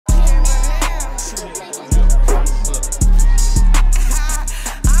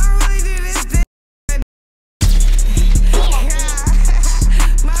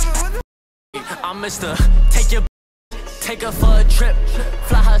I'm Mr. Take her for a trip,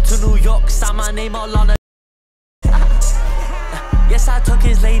 fly her to New York, sign my name all on her. Yes, I took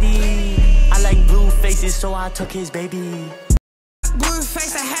his lady. I like blue faces, so I took his baby. Blue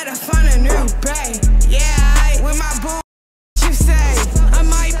face, I had to find a new bae. Yeah, with my boo, you say I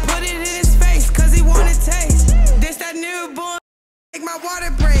might put it in his face, cause he wanna taste. This that new boy, make my water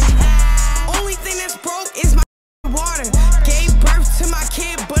break. Only thing that's broke is my water. Gave birth to my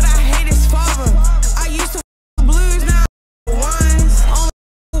kid, but I hate his father. I used to blues, now ones. Only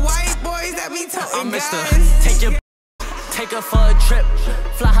white boys that be talking. I'm Mr. Take her for a trip,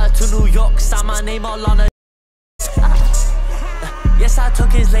 fly her to New York, sign my name all on her. Yes, I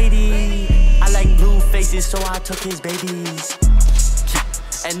took his lady. I like blue faces, so I took his babies.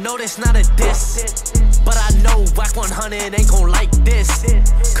 And no, that's not a diss, but I know Whack 100 ain't gon' like this,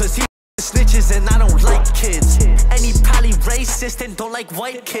 cause he snitches and I don't like kids. And he probably racist and don't like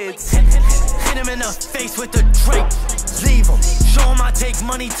white kids. Hit him in the face with the Drake, leave him. Show him I take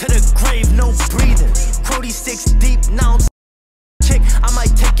money to the grave, no breathing. Crody 6 deep, now I'm chick. I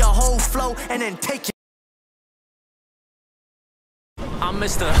might take your whole flow and then take your. I'm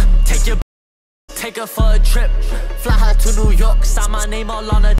Mr. Take her for a trip, fly her to New York, sign my name all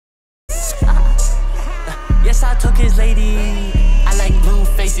on her. Yes, I took his lady. I like blue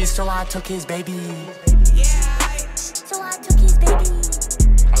faces, so I took his baby. Yeah.